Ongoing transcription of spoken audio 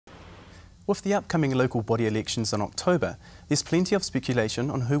With the upcoming local body elections in October, there's plenty of speculation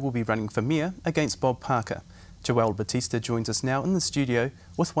on who will be running for mayor against Bob Parker. Joelle Batista joins us now in the studio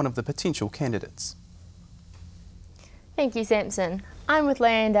with one of the potential candidates. Thank you, Samson. I'm with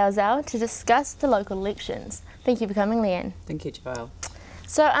Lianne Dalziel to discuss the local elections. Thank you for coming, Lianne. Thank you, Joelle.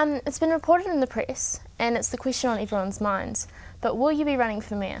 So it's been reported in the press, and it's the question on everyone's minds, but will you be running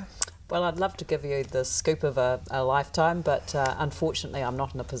for mayor? Well, I'd love to give you the scoop of a lifetime, but unfortunately I'm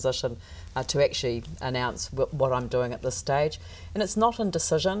not in a position to actually announce what I'm doing at this stage. And it's not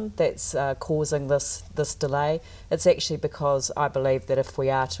indecision that's causing this delay. It's actually because I believe that if we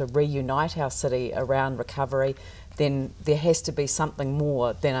are to reunite our city around recovery, then there has to be something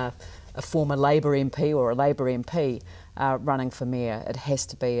more than a former Labour MP or a Labour MP running for mayor. It has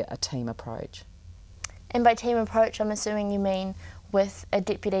to be a team approach. And by team approach, I'm assuming you mean with a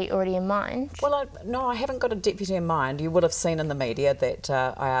deputy already in mind? Well, no, I haven't got a deputy in mind. You would have seen in the media that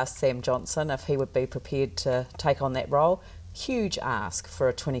I asked Sam Johnson if he would be prepared to take on that role. Huge ask for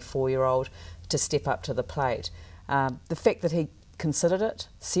a 24-year-old to step up to the plate. The fact that he considered it,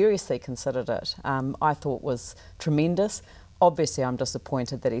 seriously considered it, I thought was tremendous. Obviously, I'm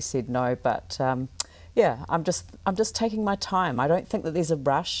disappointed that he said no, but yeah, I'm just taking my time. I don't think that there's a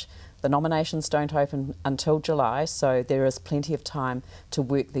rush. The nominations don't open until July, so there is plenty of time to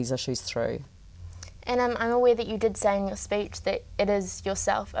work these issues through. And I'm aware that you did say in your speech that it is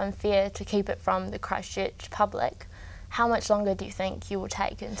yourself unfair to keep it from the Christchurch public. How much longer do you think you will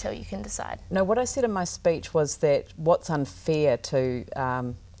take until you can decide? No, what I said in my speech was that what's unfair to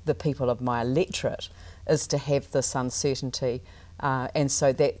the people of my electorate is to have this uncertainty, and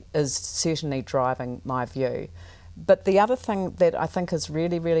so that is certainly driving my view. But the other thing that I think is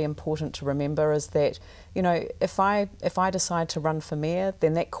really, really important to remember is that, you know, if I decide to run for mayor,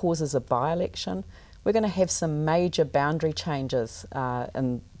 then that causes a by-election. We're going to have some major boundary changes,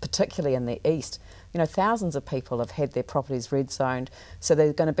 particularly in the east. You know, thousands of people have had their properties red zoned, so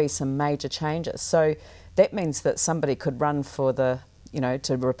there's going to be some major changes. So that means that somebody could run for the, you know,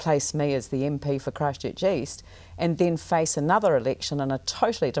 to replace me as the MP for Christchurch East and then face another election in a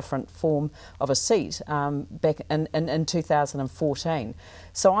totally different form of a seat back in 2014.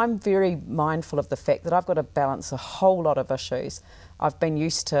 So I'm very mindful of the fact that I've got to balance a whole lot of issues. I've been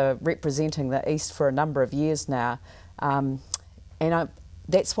used to representing the East for a number of years now, and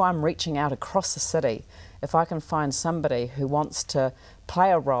that's why I'm reaching out across the city. If I can find somebody who wants to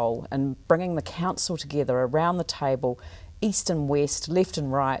play a role in bringing the council together around the table, east and west, left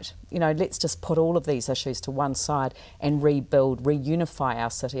and right, you know, let's just put all of these issues to one side and rebuild, reunify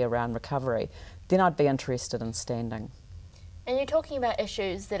our city around recovery, then I'd be interested in standing. And you're talking about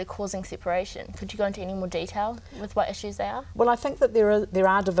issues that are causing separation. Could you go into any more detail with what issues they are? Well, I think that there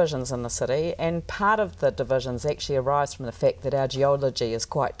are divisions in the city, and part of the divisions actually arise from the fact that our geology is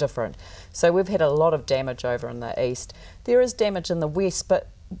quite different. So we've had a lot of damage over in the east. There is damage in the west, but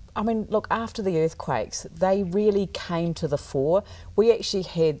I mean, look, after the earthquakes, they really came to the fore. We actually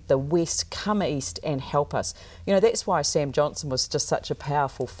had the West come east and help us. You know, that's why Sam Johnson was just such a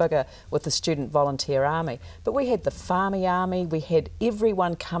powerful figure with the Student Volunteer Army. But we had the Farmy Army, we had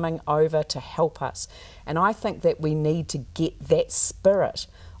everyone coming over to help us. And I think that we need to get that spirit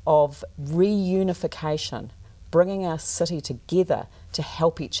of reunification, bringing our city together to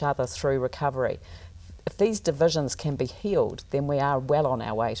help each other through recovery. If these divisions can be healed, then we are well on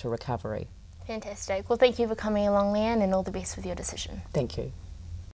our way to recovery. Fantastic. Well, thank you for coming along, Lianne, and all the best with your decision. Thank you.